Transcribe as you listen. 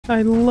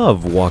I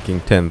love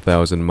walking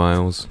 10,000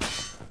 miles.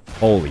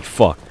 Holy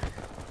fuck.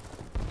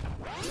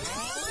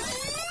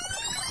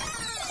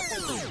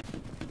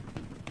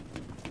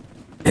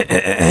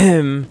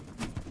 Ahem.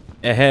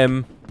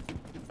 Ahem.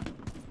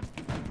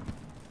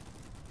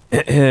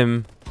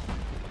 Ahem.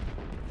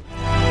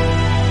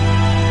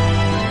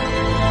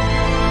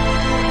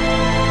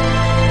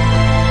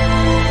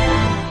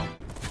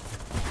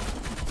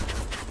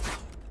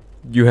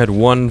 You had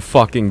one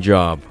fucking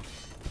job.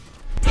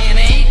 In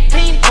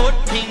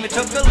 1814 we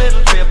took a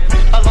little trip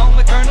along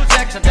with Colonel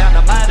Jackson down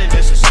the mighty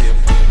Mississippi.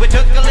 We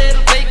took a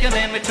little bacon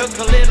and we took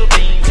a little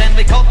beans and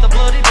we caught the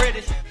bloody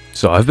British.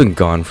 So I've been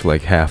gone for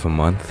like half a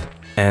month.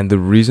 And the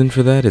reason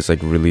for that is like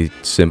really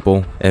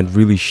simple and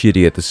really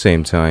shitty at the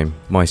same time.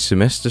 My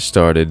semester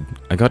started,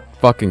 I got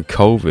fucking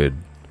COVID.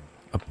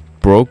 I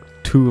broke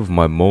 2 of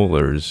my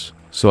molars.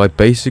 So I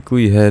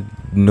basically had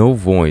no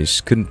voice,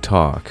 couldn't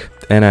talk.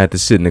 And I had to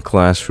sit in a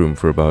classroom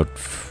for about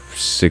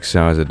 6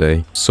 hours a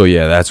day. So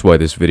yeah, that's why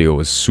this video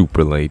was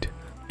super late.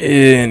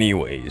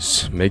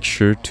 Anyways, make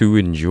sure to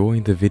enjoy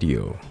the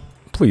video.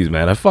 Please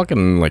man, I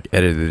fucking like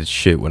edited this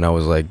shit when I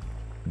was like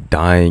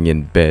dying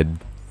in bed.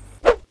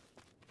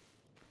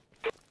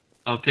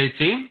 Okay,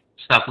 team,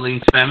 stop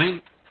link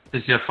spamming.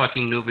 This is your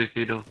fucking noob if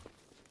you do.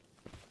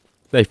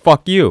 Hey,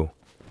 fuck you.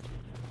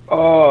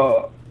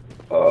 The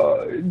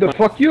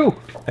fuck you.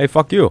 Hey,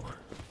 fuck you.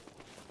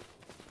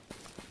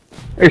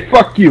 Hey,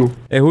 fuck you.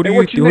 Hey, who do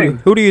what's your name?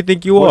 who do you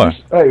think you are?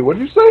 Hey,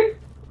 what'd you say?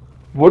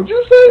 What'd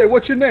you say? Hey,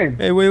 what's your name?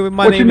 Hey, wait,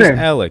 my What's your name is name?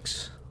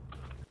 Alex.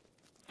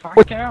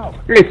 Fuck out.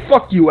 Hey,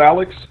 fuck you,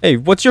 Alex. Hey,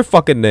 what's your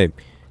fucking name?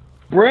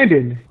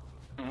 Brandon.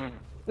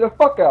 Yeah,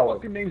 fuck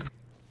Alex. Your name's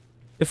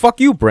Hey, fuck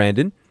you,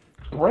 Brandon.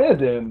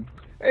 Brandon.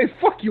 Hey,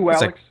 fuck you,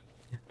 That's Alex.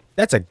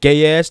 That's a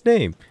gay ass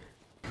name.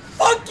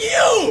 Fuck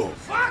you!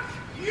 Fuck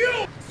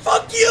you!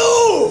 Fuck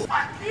you!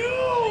 Fuck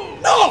you!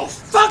 No!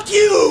 Fuck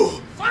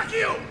you! Fuck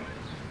you!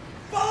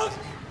 Fuck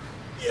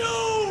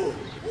you!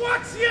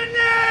 What's your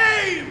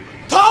name?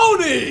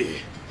 Tony!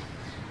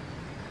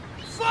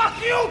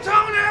 Fuck you,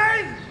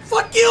 Tony!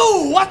 Fuck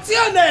you! What's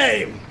your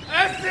name?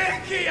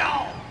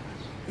 Ezekiel!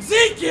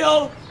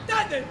 Ezekiel?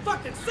 That name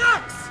fucking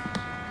sucks!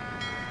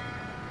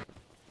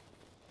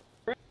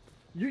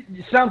 You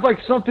sounds like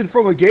something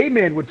from a gay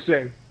man would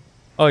say.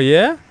 Oh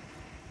yeah?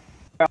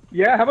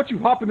 Yeah, how about you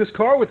hop in this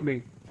car with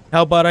me?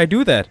 How about I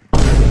do that?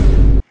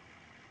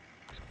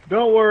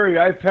 Don't worry,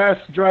 I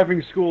passed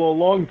driving school a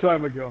long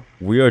time ago.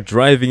 We are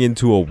driving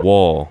into a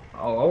wall.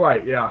 Oh,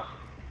 alright, yeah.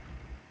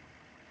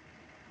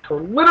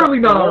 We're literally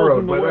not on the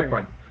road, but that's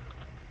fine.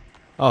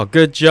 Oh,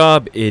 good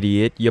job,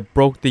 idiot. You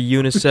broke the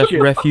UNICEF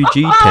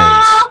refugee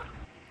tents.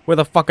 Where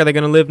the fuck are they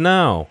gonna live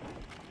now?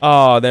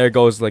 Oh, there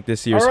goes like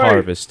this year's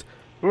harvest.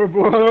 We're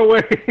on our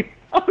way.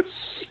 Oh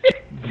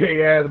shit!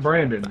 Gay ass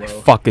Brandon, bro. I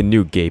fucking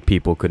knew gay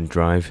people couldn't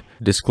drive.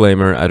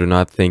 Disclaimer, I do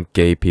not think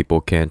gay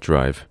people can't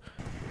drive.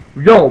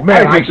 Yo,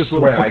 man, I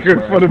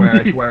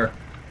swear.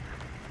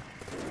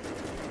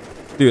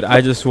 Dude,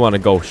 I just want to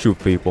go shoot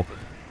people.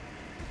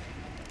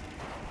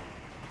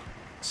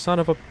 Son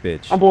of a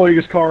bitch. I'm blowing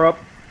his car up.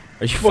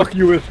 Are you Fuck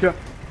you, Iska.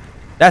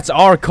 That's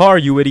our car,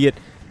 you idiot.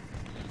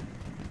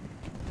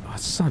 Oh,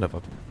 son of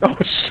a... Oh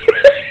shit!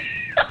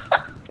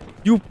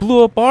 You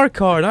blew up our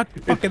car, not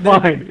fucking... It's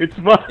fine. It's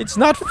fine. It's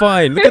not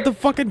fine. Look at the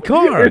fucking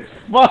car. It's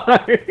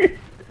fine.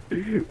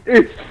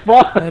 It's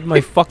fine. I had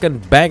my fucking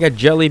bag of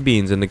jelly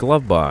beans in the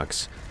glove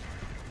box.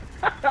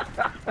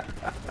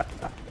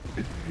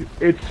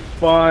 It's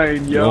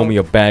fine, You yo. owe me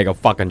a bag of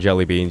fucking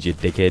jelly beans, you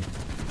dickhead.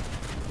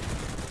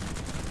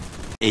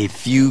 A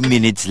few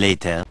minutes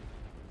later.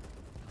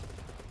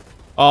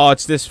 Oh,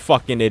 it's this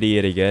fucking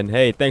idiot again.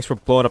 Hey, thanks for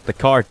blowing up the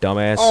car,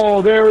 dumbass.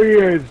 Oh, there he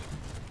is.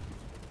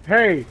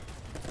 Hey,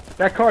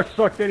 that car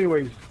sucked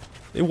anyways.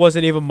 It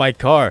wasn't even my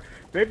car.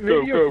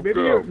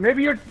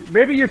 Maybe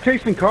your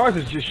taste in cars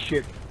is just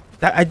shit.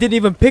 I didn't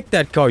even pick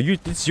that car.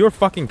 It's your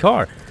fucking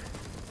car.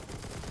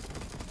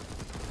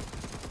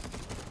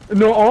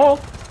 No, all.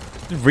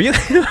 Really?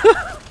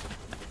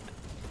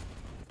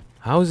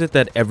 How is it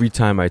that every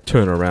time I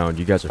turn around,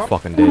 you guys are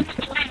fucking dead?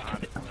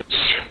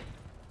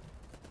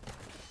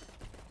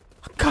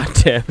 God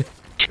damn it.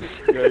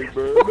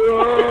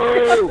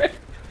 No!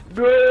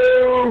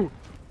 No!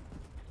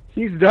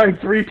 He's died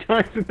 3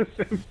 times in the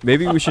same.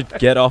 Maybe we should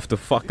get off the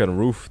fucking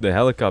roof. The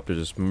helicopter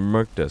just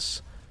murked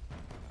us.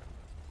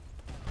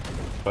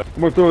 I'm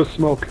gonna throw a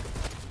smoke.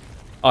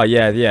 Oh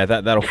yeah,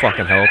 that'll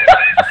fucking help.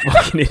 You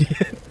fucking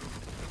idiot.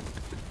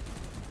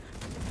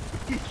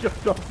 He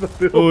jumped off the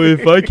building. Oh,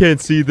 if I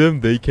can't see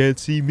them, they can't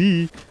see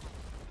me.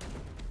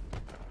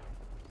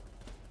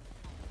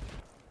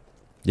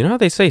 You know how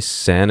they say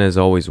Santa is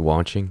always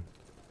watching?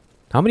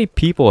 How many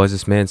people has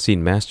this man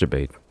seen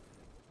masturbate?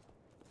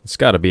 It's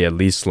gotta be at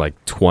least like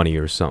 20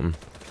 or something.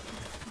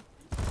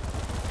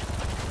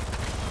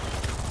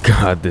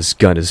 God, this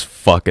gun is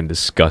fucking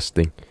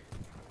disgusting.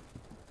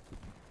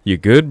 You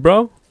good,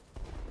 bro?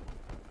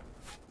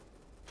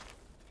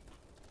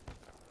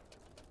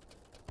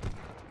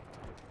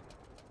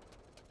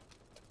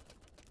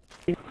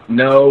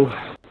 No.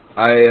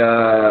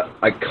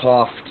 I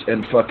coughed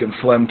and fucking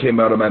phlegm came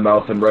out of my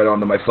mouth and right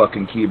onto my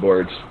fucking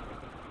keyboards.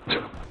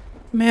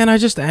 Man, I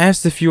just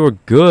asked if you were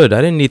good.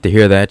 I didn't need to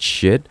hear that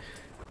shit.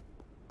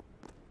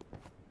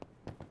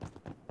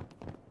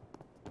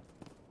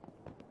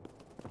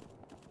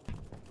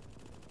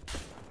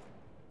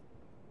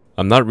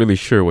 I'm not really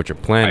sure what your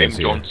plan is I'm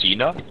here. John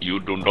Cena. You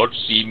do not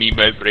see me,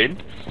 my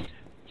friend.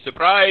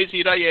 Surprise,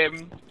 here I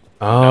am.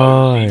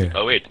 Oh, Now you see me.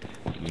 Oh wait,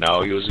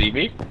 now you see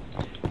me.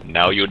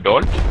 Now you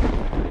don't.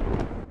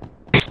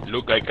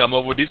 Look, I come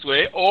over this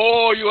way.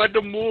 Oh, you had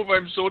to move.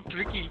 I'm so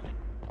tricky.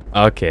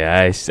 okay.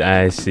 I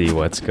see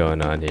what's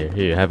going on here.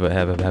 Here, have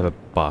a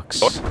box.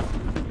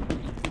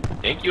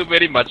 Thank you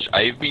very much.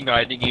 I've been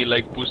hiding here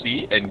like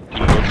pussy and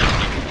you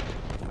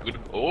don't good.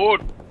 Oh.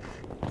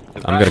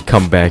 I'm gonna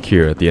come back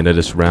here at the end of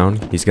this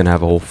round. He's gonna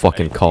have a whole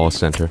fucking call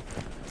center.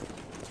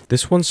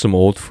 This one's some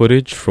old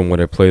footage from when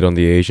I played on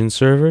the Asian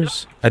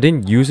servers. I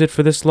didn't use it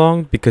for this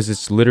long because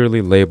it's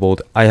literally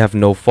labeled, I have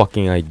no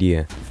fucking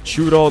idea.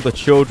 Shoot all the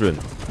children.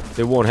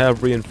 They won't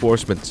have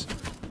reinforcements.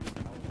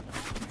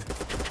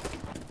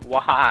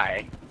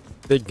 Why?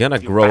 They're gonna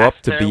You grow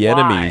up to bastard, be why?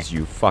 enemies,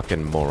 you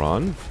fucking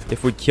moron.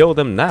 If we kill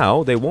them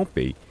now, they won't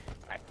be.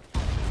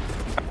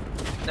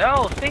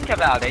 No, think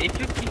about it.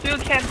 If you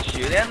can't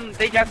shoot them,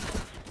 they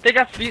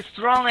just be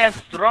strong and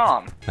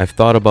strong. I've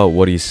thought about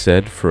what he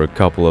said for a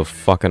couple of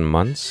fucking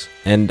months,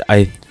 and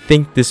I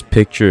think this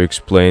picture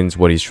explains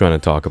what he's trying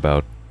to talk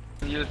about.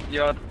 Use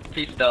your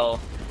pistol.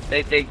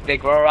 They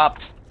grow up.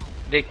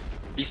 They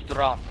be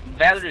strong,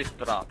 very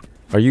strong.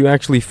 Are you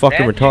actually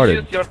fucking Then retarded?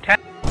 You use your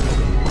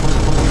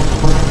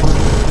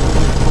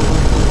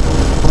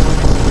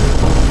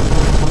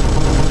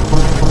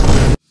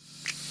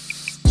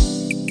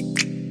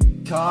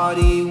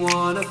Cardi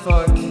wanna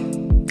fuck.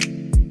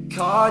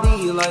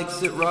 Cardi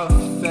likes it rough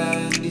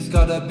and he's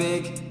got a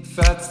big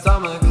fat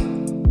stomach.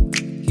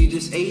 He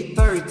just ate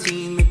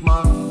 13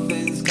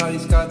 McMuffins.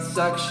 Cardi's got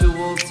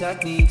sexual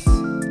techniques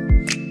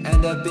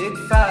and a big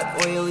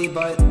fat oily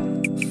butt.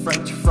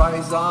 French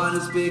fries on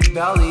his big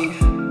belly.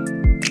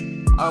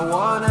 I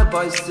wanna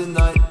bust a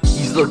nut.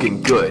 He's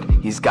looking good,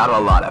 he's got a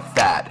lot of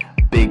fat.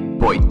 Big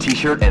boy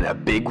t-shirt and a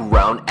big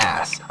round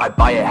ass. I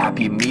buy a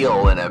Happy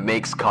Meal and it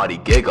makes Cody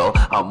giggle.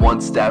 I'm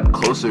one step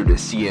closer to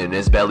seeing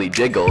his belly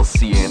jiggle.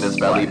 Seeing his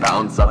belly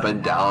bounce up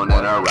and down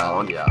and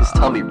around. His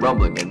tummy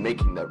rumbling and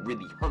making that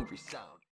really hungry sound.